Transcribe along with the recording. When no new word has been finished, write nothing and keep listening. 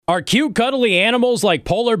Are cute, cuddly animals like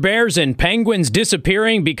polar bears and penguins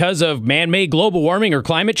disappearing because of man-made global warming or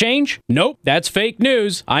climate change? Nope, that's fake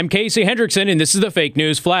news. I'm Casey Hendrickson, and this is the Fake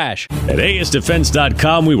News Flash. At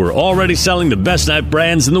ASDefense.com, we were already selling the best knife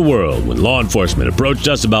brands in the world when law enforcement approached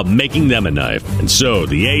us about making them a knife. And so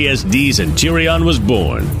the ASD Centurion was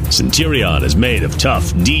born. Centurion is made of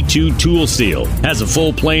tough D2 tool steel, has a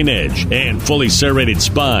full plain edge, and fully serrated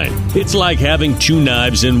spine. It's like having two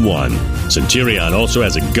knives in one. Centurion also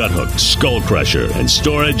has a gut hook, skull crusher, and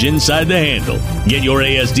storage inside the handle. Get your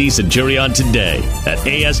ASD Centurion today at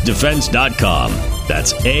ASDefense.com.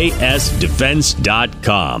 That's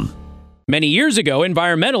ASDefense.com. Many years ago,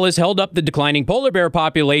 environmentalists held up the declining polar bear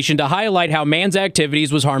population to highlight how man's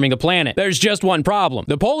activities was harming the planet. There's just one problem.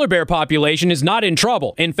 The polar bear population is not in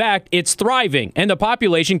trouble. In fact, it's thriving, and the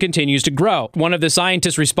population continues to grow. One of the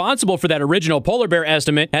scientists responsible for that original polar bear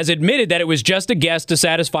estimate has admitted that it was just a guess to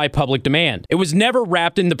satisfy public demand. It was never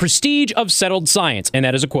wrapped in the prestige of settled science, and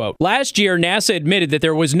that is a quote. Last year, NASA admitted that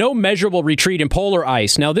there was no measurable retreat in polar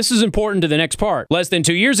ice. Now, this is important to the next part. Less than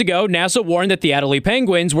 2 years ago, NASA warned that the Adelie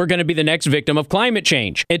penguins were going to be the next victim of climate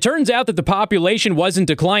change. It turns out that the population wasn't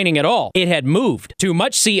declining at all. It had moved. Too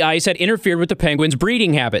much sea ice had interfered with the penguins'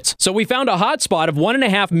 breeding habits. So we found a hotspot of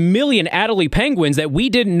 1.5 million Adelie penguins that we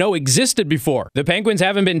didn't know existed before. The penguins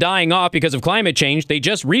haven't been dying off because of climate change. They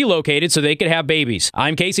just relocated so they could have babies.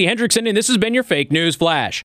 I'm Casey Hendrickson, and this has been your Fake News Flash.